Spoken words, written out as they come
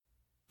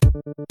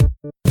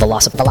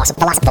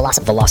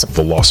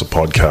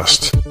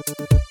Velocipodcast.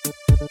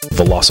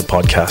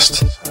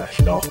 Velocipodcast.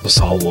 Ja, dat is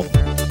hallo.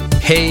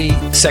 Hey,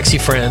 sexy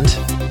friend.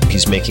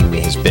 He's making me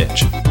his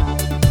bitch.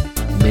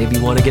 Maybe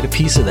you want to get a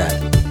piece of that.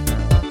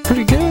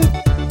 Pretty good.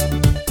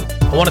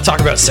 I want to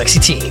talk about sexy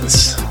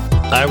teens.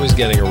 I was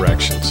getting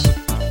erections.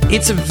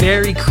 It's a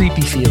very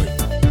creepy feeling.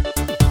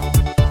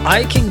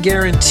 I can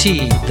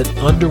guarantee that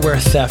underwear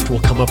theft will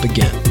come up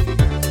again.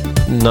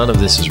 None of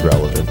this is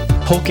relevant.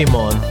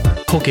 Pokemon,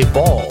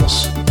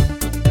 Pokeballs.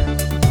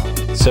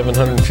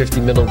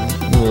 750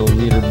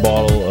 milliliter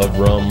bottle of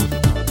rum.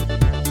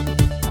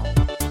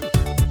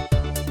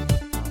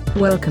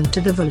 Welcome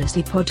to the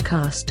Velocity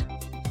Podcast,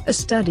 a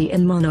study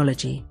in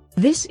monology.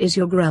 This is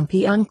your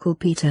grumpy Uncle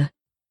Peter.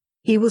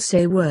 He will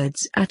say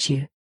words at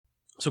you.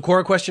 So,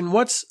 Cora question,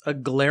 what's a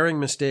glaring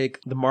mistake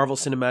the Marvel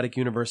Cinematic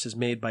Universe has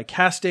made by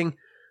casting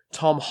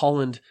Tom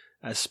Holland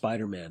as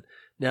Spider-Man?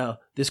 Now,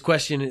 this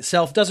question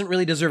itself doesn't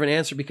really deserve an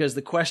answer because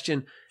the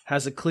question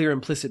has a clear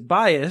implicit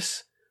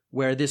bias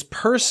where this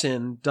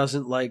person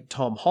doesn't like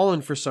Tom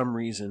Holland for some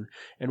reason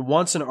and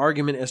wants an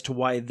argument as to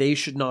why they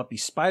should not be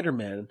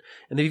Spider-Man.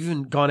 And they've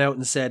even gone out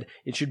and said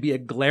it should be a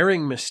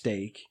glaring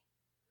mistake,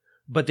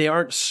 but they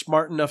aren't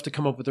smart enough to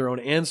come up with their own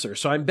answer.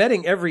 So I'm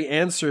betting every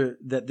answer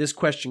that this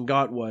question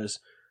got was,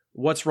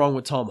 what's wrong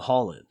with Tom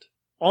Holland?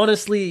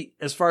 Honestly,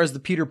 as far as the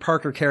Peter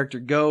Parker character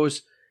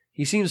goes,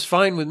 he seems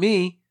fine with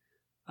me.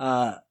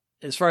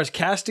 As far as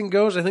casting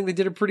goes, I think they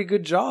did a pretty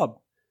good job.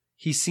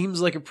 He seems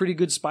like a pretty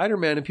good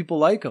Spider-Man and people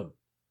like him.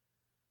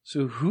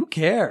 So who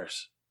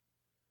cares?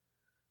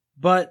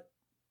 But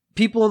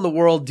people in the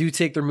world do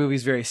take their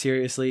movies very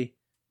seriously.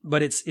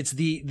 But it's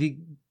the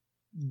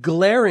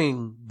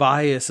glaring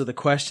bias of the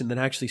question that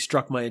actually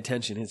struck my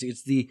attention.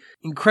 It's the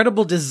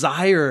incredible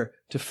desire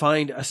to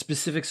find a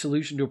specific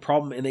solution to a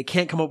problem and they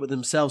can't come up with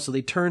themselves. So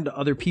they turn to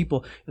other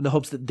people in the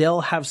hopes that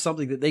they'll have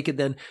something that they could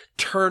then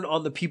turn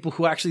on the people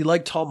who actually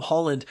like Tom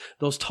Holland,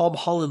 those Tom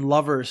Holland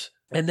lovers,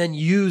 and then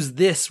use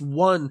this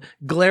one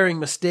glaring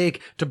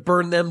mistake to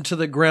burn them to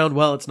the ground.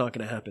 Well, it's not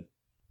going to happen.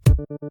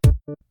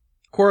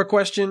 Cora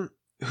question,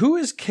 who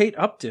is Kate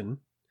Upton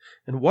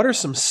and what are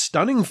some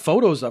stunning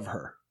photos of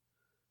her?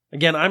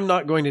 Again, I'm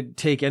not going to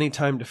take any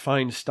time to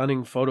find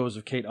stunning photos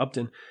of Kate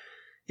Upton.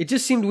 It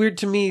just seemed weird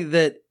to me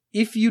that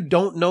if you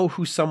don't know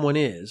who someone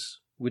is,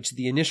 which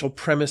the initial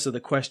premise of the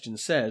question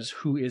says,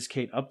 who is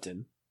Kate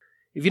Upton?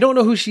 If you don't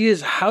know who she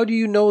is, how do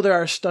you know there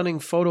are stunning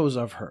photos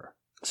of her?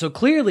 So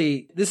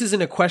clearly, this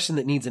isn't a question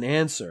that needs an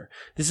answer.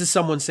 This is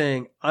someone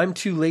saying, I'm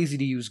too lazy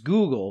to use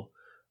Google.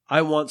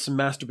 I want some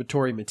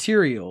masturbatory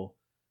material.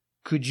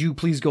 Could you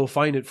please go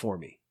find it for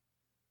me?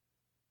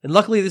 And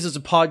luckily, this is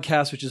a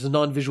podcast, which is a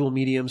non-visual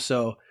medium.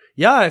 So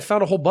yeah, I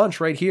found a whole bunch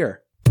right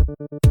here.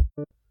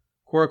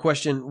 Cora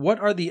question, what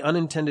are the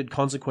unintended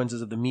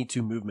consequences of the Me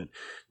Too movement?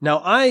 Now,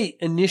 I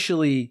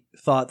initially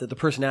thought that the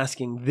person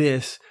asking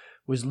this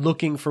was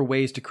looking for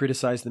ways to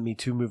criticize the Me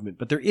Too movement.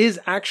 But there is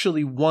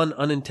actually one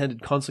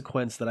unintended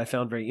consequence that I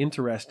found very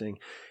interesting.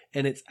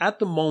 And it's at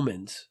the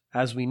moment,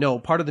 as we know,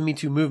 part of the Me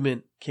Too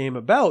movement came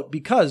about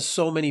because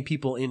so many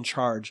people in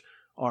charge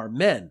are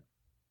men.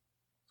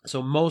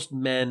 So most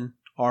men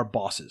are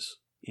bosses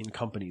in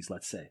companies,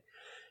 let's say.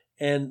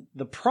 And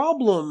the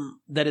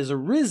problem that has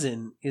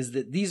arisen is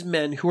that these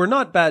men, who are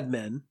not bad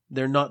men,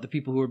 they're not the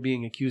people who are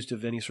being accused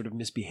of any sort of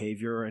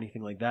misbehavior or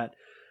anything like that,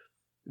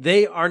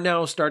 they are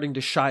now starting to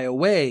shy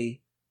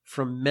away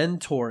from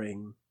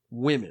mentoring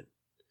women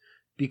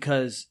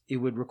because it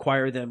would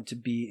require them to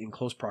be in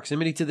close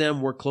proximity to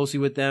them, work closely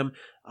with them,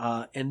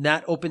 and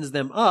that opens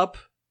them up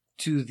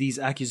to these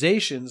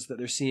accusations that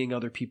they're seeing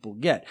other people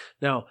get.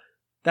 Now,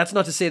 that's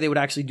not to say they would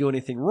actually do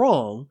anything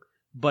wrong,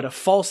 but a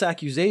false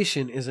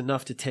accusation is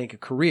enough to tank a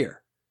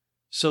career.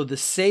 So the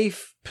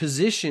safe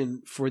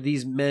position for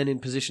these men in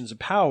positions of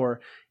power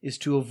is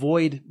to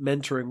avoid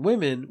mentoring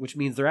women, which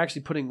means they're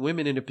actually putting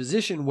women in a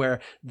position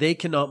where they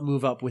cannot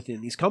move up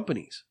within these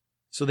companies.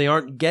 So they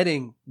aren't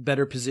getting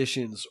better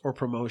positions or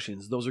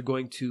promotions. Those are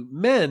going to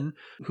men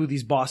who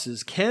these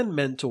bosses can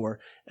mentor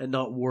and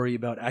not worry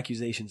about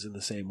accusations in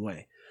the same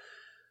way.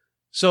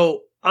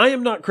 So I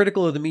am not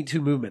critical of the Me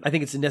Too movement. I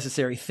think it's a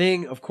necessary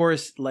thing. Of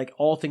course, like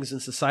all things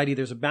in society,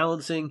 there's a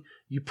balancing.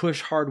 You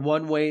push hard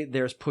one way,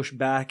 there's push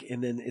back,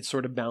 and then it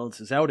sort of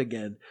balances out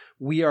again.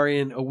 We are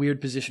in a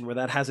weird position where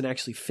that hasn't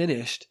actually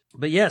finished.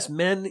 But yes,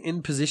 men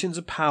in positions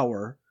of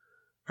power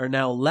are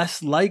now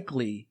less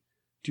likely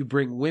to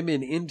bring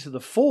women into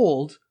the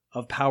fold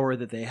of power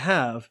that they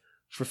have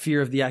for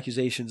fear of the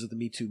accusations of the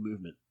Me Too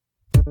movement.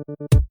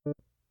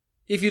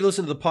 If you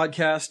listen to the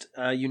podcast,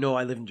 you know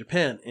I live in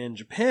Japan. In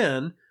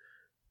Japan,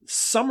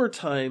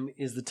 summertime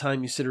is the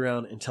time you sit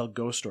around and tell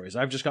ghost stories.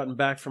 I've just gotten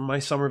back from my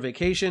summer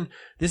vacation.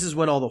 This is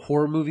when all the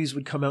horror movies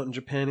would come out in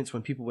Japan. It's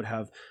when people would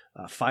have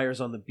fires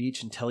on the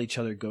beach and tell each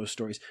other ghost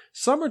stories.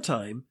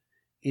 Summertime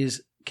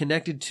is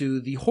connected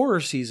to the horror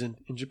season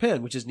in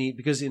Japan, which is neat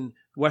because in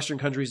Western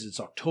countries it's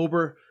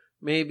October,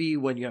 maybe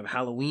when you have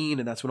Halloween,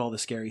 and that's when all the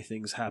scary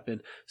things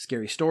happen.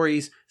 Scary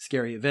stories,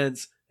 scary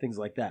events, things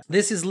like that.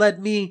 This has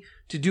led me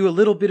to do a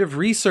little bit of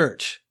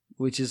research.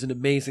 which is an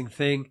amazing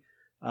thing,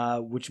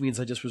 which means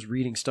I just was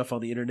reading stuff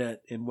on the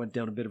internet and went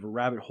down a bit of a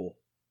rabbit hole.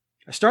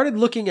 I started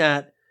looking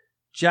at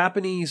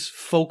Japanese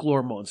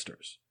folklore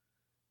monsters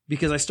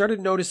because I started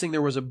noticing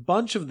there was a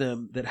bunch of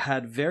them that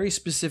had very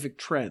specific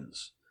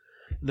trends.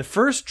 And the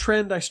first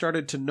trend I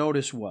started to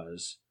notice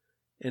was,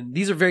 and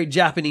these are very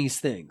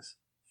Japanese things,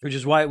 which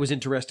is why it was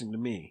interesting to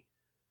me.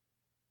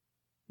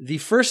 The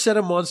first set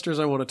of monsters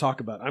I want to talk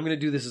about, I'm going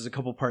to do this as a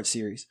couple-part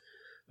series.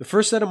 The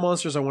first set of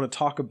monsters I want to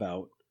talk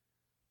about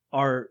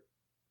are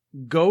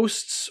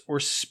ghosts or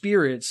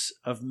spirits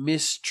of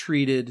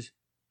mistreated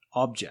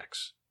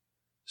objects.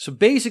 So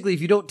basically,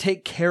 if you don't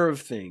take care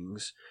of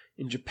things,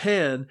 in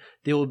Japan,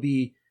 they will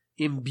be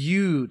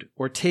imbued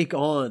or take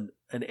on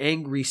an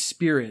angry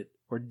spirit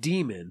or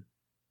demon.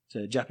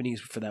 So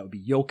Japanese for that would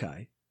be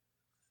yokai.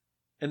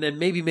 And then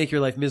maybe make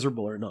your life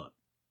miserable or not.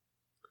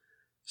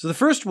 So the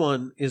first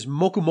one is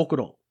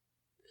Mokumokuro.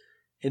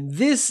 And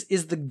this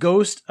is the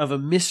ghost of a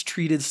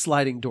mistreated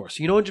sliding door.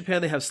 So you know in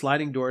Japan they have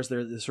sliding doors.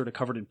 They're sort of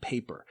covered in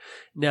paper.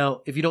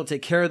 Now, if you don't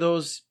take care of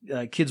those,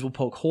 kids will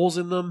poke holes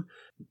in them.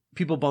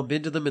 People bump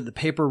into them and the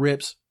paper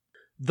rips.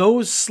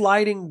 Those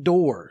sliding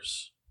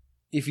doors,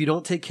 if you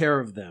don't take care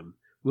of them,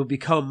 will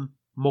become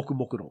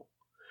Mokumokuro.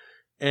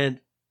 And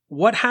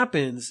what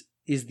happens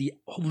is the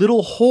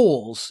little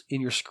holes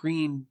in your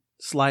screen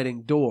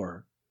sliding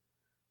door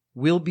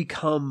will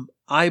become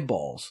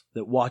eyeballs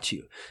that watch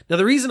you. Now,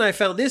 the reason I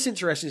found this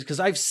interesting is because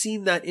I've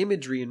seen that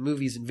imagery in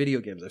movies and video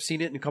games. I've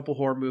seen it in a couple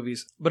horror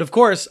movies. But of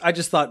course, I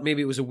just thought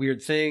maybe it was a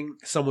weird thing.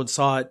 Someone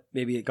saw it.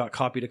 Maybe it got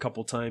copied a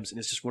couple times. And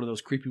it's just one of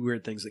those creepy,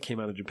 weird things that came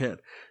out of Japan.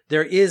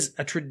 There is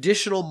a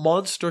traditional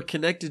monster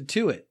connected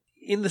to it.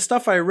 In the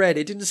stuff I read,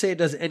 it didn't say it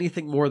does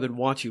anything more than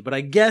watch you. But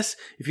I guess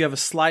if you have a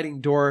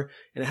sliding door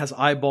and it has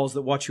eyeballs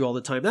that watch you all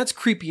the time, that's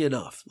creepy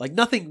enough. Like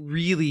nothing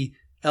really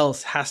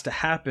else has to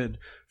happen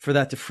for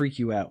that to freak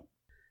you out.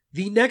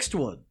 The next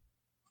one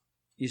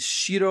is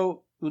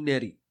Shiro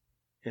Uneri.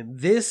 And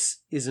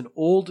this is an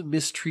old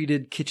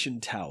mistreated kitchen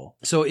towel.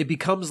 So it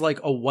becomes like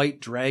a white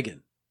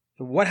dragon.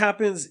 And what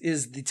happens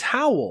is the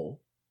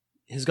towel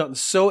has gotten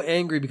so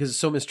angry because it's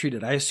so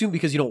mistreated. I assume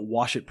because you don't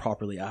wash it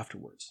properly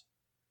afterwards.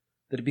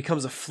 That it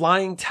becomes a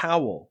flying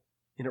towel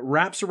and it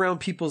wraps around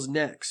people's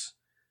necks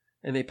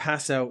and they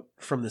pass out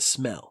from the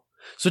smell.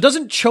 So it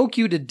doesn't choke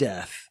you to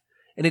death.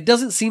 And it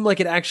doesn't seem like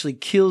it actually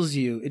kills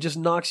you. It just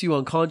knocks you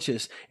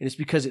unconscious. And it's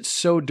because it's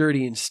so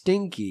dirty and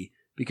stinky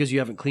because you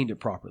haven't cleaned it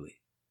properly.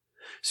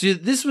 So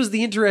this was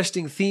the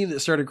interesting theme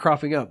that started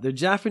cropping up. The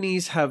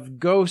Japanese have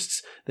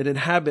ghosts that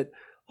inhabit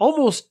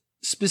almost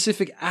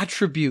specific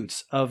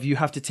attributes of you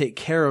have to take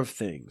care of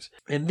things.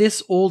 And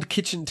this old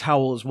kitchen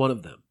towel is one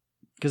of them.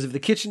 Because if the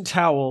kitchen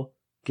towel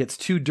gets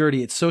too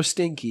dirty, it's so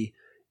stinky,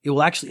 it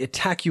will actually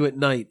attack you at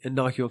night and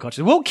knock you unconscious.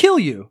 It won't kill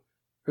you.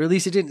 Or at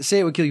least it didn't say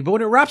it would kill you. But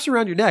when it wraps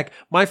around your neck,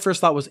 my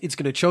first thought was it's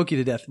going to choke you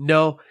to death.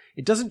 No,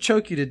 it doesn't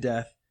choke you to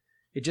death.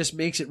 It just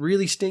makes it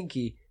really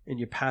stinky and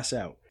you pass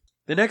out.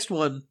 The next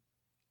one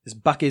is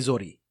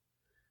Bakezori.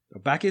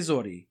 Now,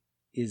 Bakezori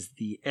is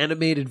the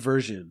animated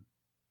version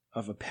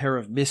of a pair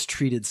of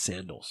mistreated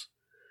sandals.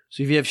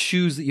 So if you have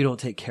shoes that you don't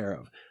take care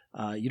of,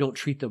 you don't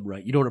treat them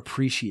right, you don't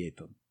appreciate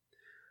them,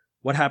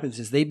 what happens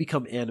is they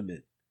become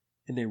animate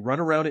and they run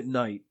around at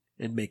night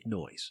and make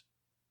noise.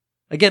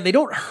 Again, they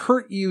don't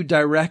hurt you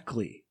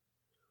directly,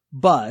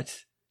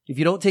 but if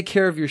you don't take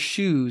care of your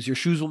shoes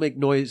will make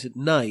noise at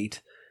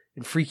night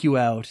and freak you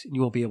out and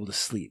you won't be able to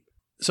sleep.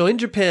 So in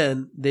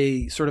Japan,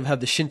 they sort of have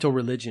the Shinto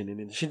religion. And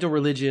in the Shinto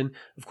religion,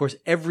 of course,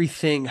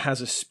 everything has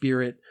a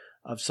spirit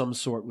of some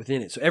sort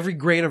within it. So every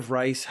grain of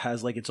rice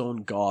has like its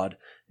own god,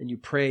 and you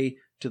pray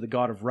to the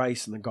god of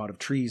rice and the god of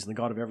trees and the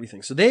god of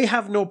everything. So they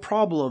have no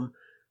problem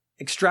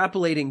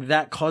extrapolating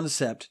that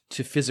concept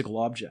to physical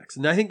objects.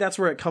 And I think that's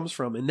where it comes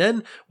from. And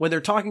then when they're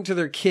talking to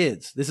their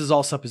kids, this is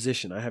all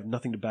supposition. I have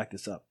nothing to back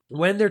this up.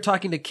 When they're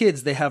talking to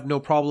kids, they have no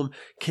problem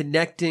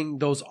connecting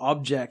those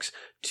objects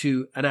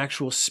to an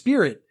actual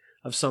spirit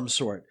of some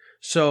sort.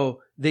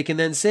 So they can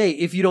then say,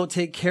 if you don't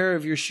take care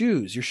of your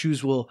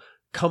shoes will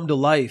come to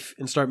life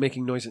and start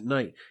making noise at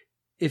night.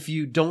 If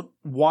you don't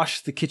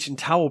wash the kitchen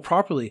towel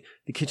properly,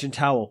 the kitchen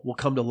towel will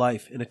come to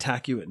life and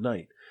attack you at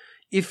night.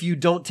 If you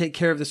don't take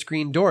care of the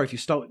screen door, if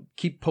you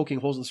keep poking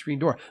holes in the screen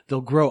door,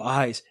 they'll grow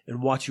eyes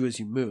and watch you as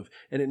you move.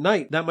 And at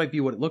night, that might be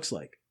what it looks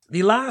like.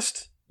 The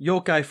last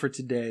yokai for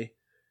today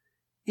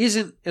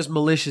isn't as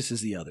malicious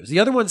as the others. The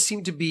other ones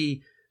seem to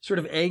be sort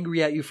of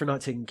angry at you for not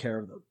taking care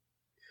of them.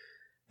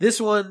 This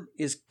one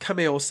is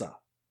Kameosa.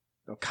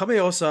 Now,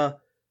 Kameosa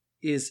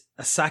is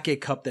a sake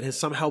cup that has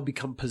somehow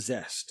become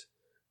possessed,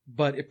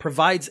 but it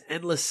provides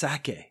endless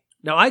sake.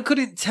 Now, I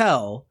couldn't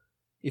tell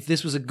if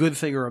this was a good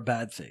thing or a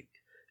bad thing.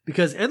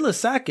 Because endless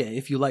sake,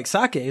 if you like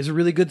sake, is a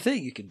really good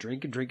thing. You can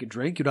drink and drink and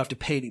drink. You don't have to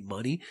pay any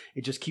money.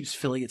 It just keeps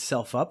filling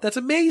itself up. That's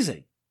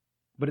amazing.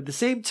 But at the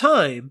same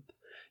time,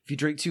 if you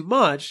drink too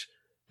much,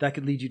 that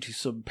could lead you to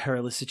some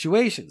perilous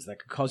situations. That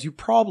could cause you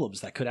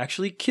problems. That could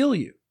actually kill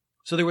you.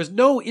 So there was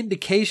no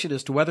indication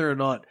as to whether or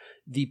not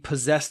the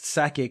possessed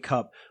sake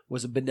cup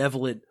was a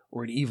benevolent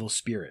or an evil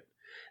spirit.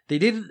 they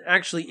didn't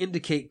actually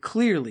indicate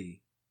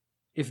clearly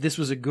if this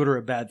was a good or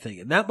a bad thing.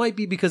 And that might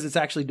be because it's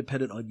actually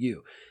dependent on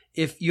you.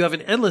 If you have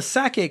an endless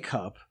sake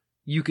cup,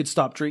 you could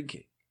stop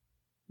drinking.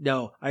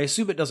 Now, I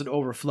assume it doesn't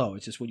overflow.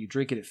 It's just when you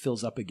drink it, it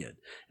fills up again.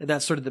 And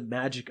that's sort of the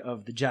magic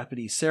of the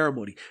Japanese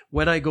ceremony.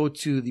 When I go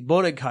to the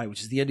Bonenkai,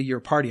 which is the end of year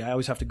party, I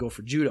always have to go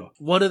for judo.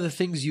 One of the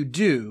things you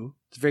do,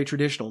 it's very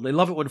traditional, and they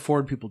love it when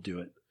foreign people do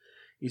it,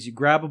 is you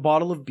grab a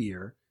bottle of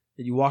beer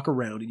and you walk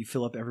around and you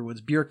fill up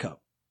everyone's beer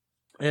cup.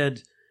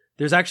 And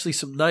there's actually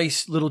some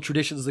nice little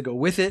traditions that go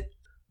with it.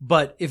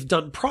 But if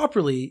done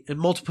properly, and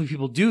multiple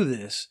people do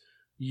this,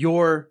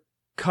 your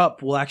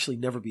cup will actually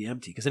never be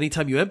empty, because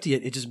anytime you empty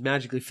it, it just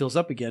magically fills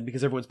up again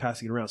because everyone's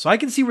passing it around. So I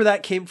can see where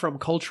that came from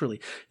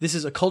culturally. This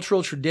is a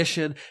cultural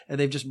tradition, and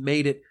they've just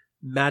made it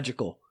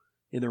magical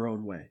in their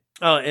own way.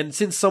 And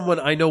since someone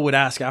I know would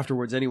ask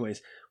afterwards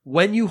anyways,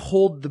 when you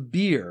hold the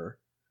beer,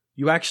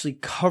 you actually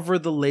cover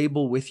the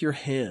label with your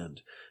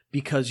hand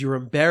because you're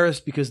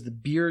embarrassed because the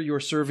beer you're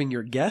serving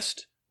your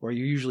guest, or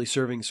you're usually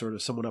serving sort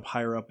of someone up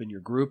higher up in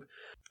your group.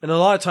 And a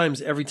lot of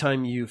times, every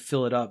time you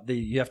fill it up,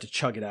 you have to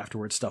chug it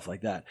afterwards, stuff like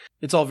that.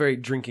 It's all very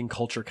drinking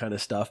culture kind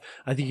of stuff.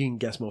 I think you can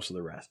guess most of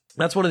the rest.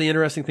 That's one of the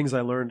interesting things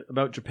I learned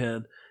about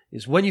Japan,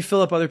 is when you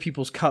fill up other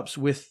people's cups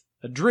with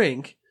a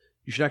drink,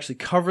 you should actually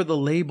cover the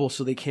label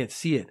so they can't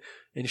see it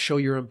and show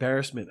your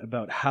embarrassment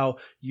about how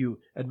you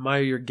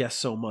admire your guests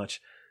so much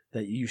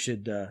that you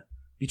should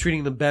be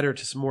treating them better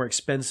to some more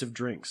expensive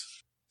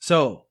drinks.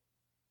 So,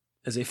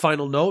 as a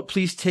final note,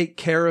 please take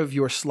care of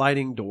your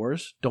sliding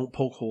doors. Don't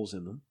poke holes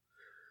in them.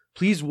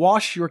 Please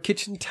wash your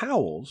kitchen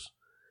towels,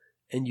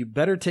 and you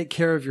better take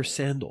care of your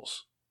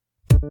sandals.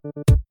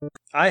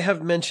 I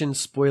have mentioned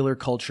spoiler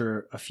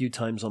culture a few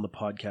times on the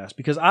podcast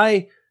because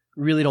I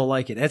really don't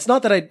like it. And it's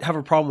not that I have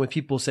a problem with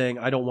people saying,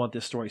 I don't want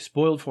this story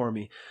spoiled for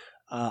me.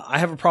 I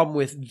have a problem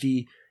with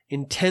the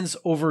intense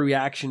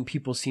overreaction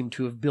people seem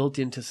to have built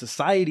into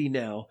society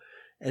now,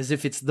 as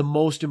if it's the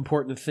most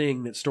important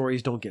thing that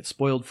stories don't get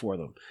spoiled for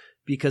them.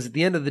 Because at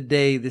the end of the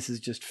day, this is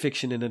just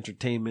fiction and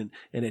entertainment,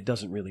 and it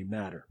doesn't really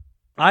matter.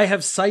 I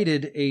have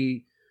cited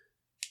a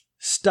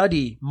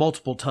study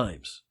multiple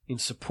times in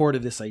support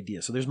of this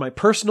idea. So there's my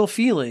personal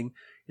feeling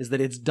is that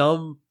it's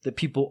dumb that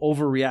people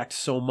overreact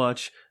so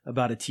much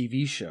about a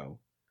TV show.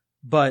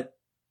 But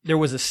there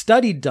was a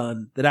study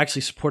done that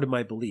actually supported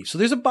my belief. So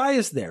there's a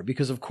bias there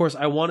because, of course,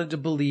 I wanted to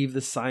believe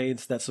the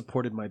science that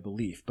supported my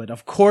belief. But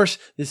of course,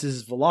 this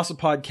is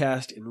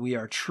VelociPodcast, and we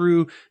are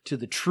true to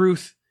the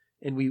truth.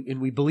 And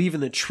we believe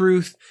in the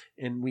truth,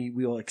 and we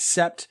will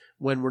accept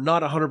when we're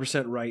not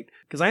 100% right,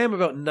 because I am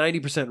about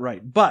 90%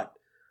 right. But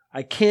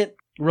I can't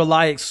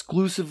rely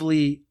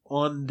exclusively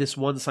on this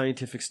one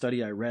scientific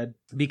study I read,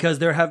 because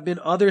there have been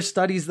other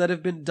studies that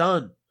have been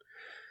done,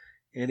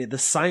 and the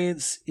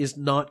science is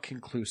not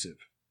conclusive.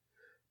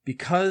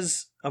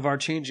 Because of our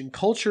changing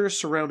culture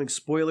surrounding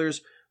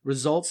spoilers,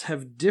 results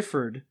have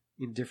differed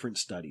in different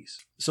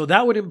studies. So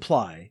that would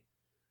imply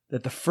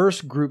that the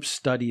first group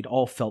studied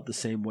all felt the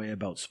same way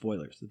about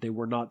spoilers, that they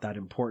were not that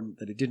important,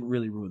 that it didn't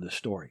really ruin the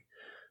story.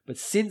 But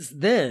since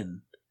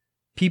then,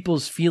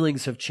 people's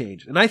feelings have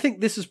changed. And I think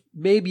this is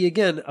maybe,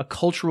 again, a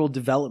cultural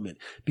development,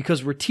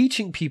 because we're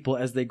teaching people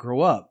as they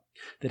grow up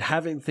that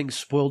having things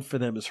spoiled for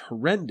them is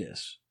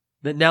horrendous,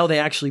 that now they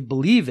actually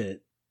believe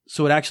it,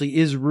 so it actually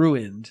is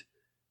ruined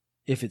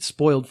if it's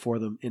spoiled for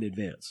them in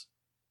advance.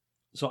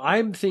 So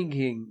I'm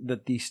thinking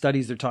that the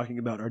studies they're talking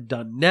about are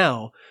done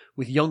now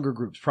with younger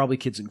groups, probably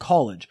kids in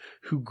college,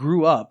 who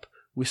grew up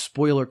with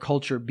spoiler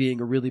culture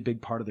being a really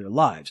big part of their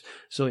lives.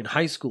 So in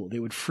high school, they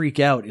would freak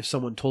out if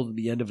someone told them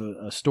the end of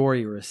a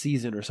story or a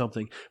season or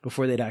something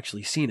before they'd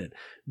actually seen it.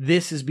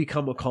 This has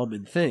become a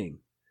common thing.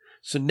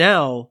 So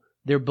now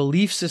their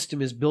belief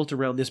system is built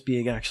around this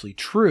being actually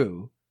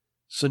true.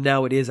 So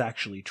now it is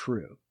actually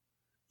true.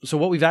 So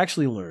what we've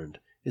actually learned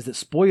is that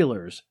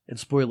spoilers and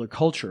spoiler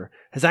culture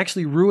has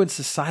actually ruined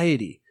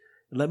society.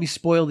 And let me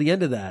spoil the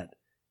end of that.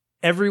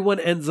 Everyone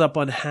ends up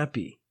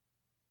unhappy.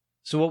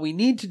 So what we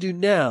need to do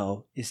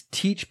now is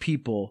teach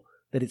people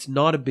that it's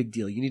not a big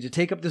deal. You need to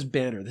take up this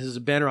banner. This is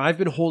a banner I've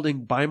been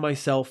holding by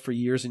myself for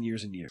years and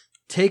years and years.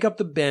 Take up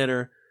the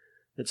banner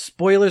that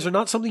spoilers are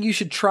not something you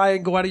should try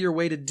and go out of your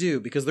way to do,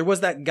 because there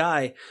was that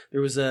guy, there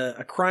was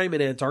a crime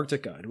in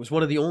Antarctica. And it was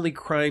one of the only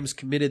crimes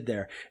committed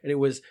there. And it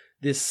was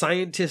this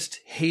scientist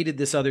hated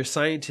this other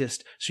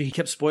scientist, so he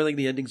kept spoiling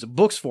the endings of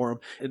books for him.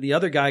 And the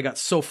other guy got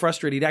so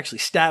frustrated, he'd actually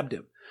stabbed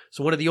him.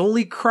 So one of the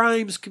only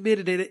crimes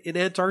committed in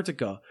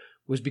Antarctica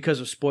was because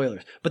of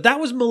spoilers. But that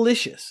was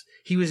malicious.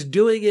 He was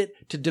doing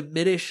it to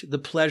diminish the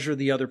pleasure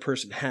the other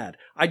person had.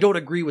 I don't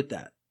agree with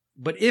that.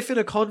 But if in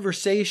a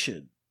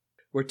conversation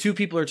where two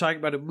people are talking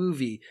about a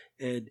movie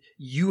and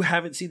you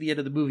haven't seen the end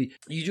of the movie,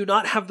 you do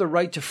not have the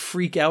right to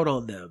freak out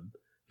on them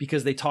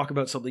because they talk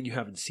about something you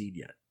haven't seen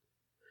yet.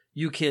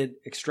 You can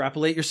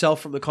extrapolate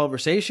yourself from the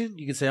conversation.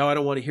 You can say, oh, I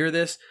don't want to hear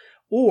this.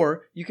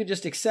 Or you can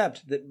just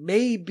accept that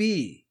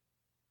maybe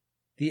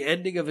the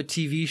ending of a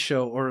TV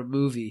show or a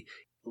movie,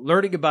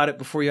 learning about it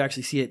before you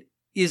actually see it,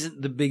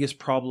 isn't the biggest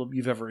problem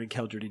you've ever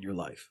encountered in your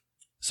life.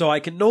 So I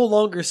can no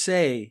longer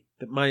say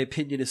that my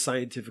opinion is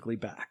scientifically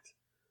backed.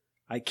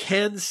 I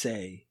can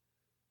say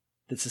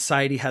that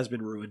society has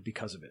been ruined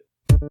because of it.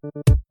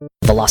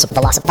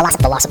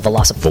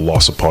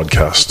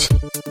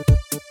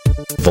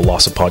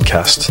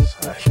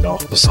 Velocipodcast. No,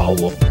 this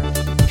whole.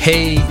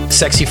 Hey,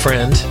 sexy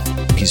friend.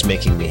 He's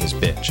making me his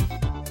bitch.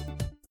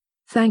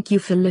 Thank you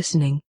for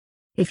listening.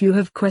 If you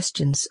have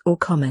questions or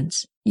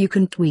comments, you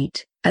can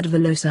tweet at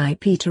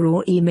VelociPeter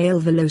or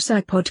email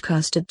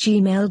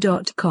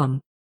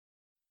velocipodcast@gmail.com.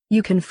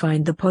 You can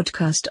find the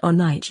podcast on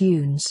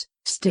iTunes,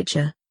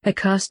 Stitcher,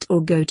 Acast,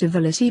 or go to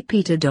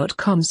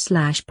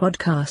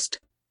velocipeter.com/podcast.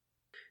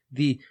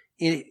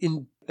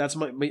 That's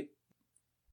my